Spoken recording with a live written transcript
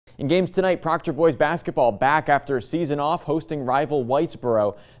In games tonight, Proctor boys basketball back after a season off hosting rival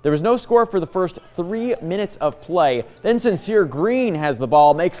Whitesboro. There was no score for the first 3 minutes of play. Then Sincere Green has the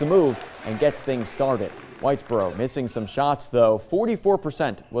ball, makes a move, and gets things started. Whitesboro missing some shots though.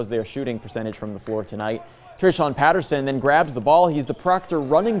 44% was their shooting percentage from the floor tonight. Trishawn Patterson then grabs the ball. He's the Proctor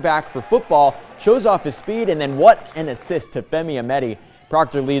running back for football, shows off his speed, and then what an assist to Femi Ameti.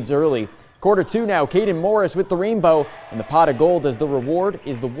 Proctor leads early. Quarter 2 now, Caden Morris with the rainbow and the pot of gold as the reward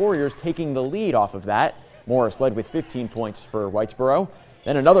is the Warriors taking the lead off of that. Morris led with 15 points for Whitesboro.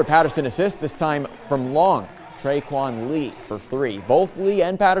 Then another Patterson assist, this time from long. Traquan Lee for 3. Both Lee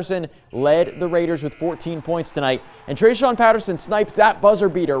and Patterson led the Raiders with 14 points tonight. And Trayshawn Patterson snipes that buzzer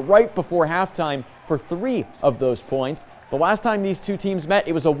beater right before halftime for 3 of those points. The last time these two teams met,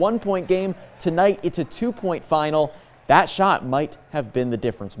 it was a 1-point game. Tonight, it's a 2-point final. That shot might have been the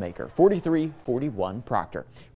difference maker. 43-41 Proctor.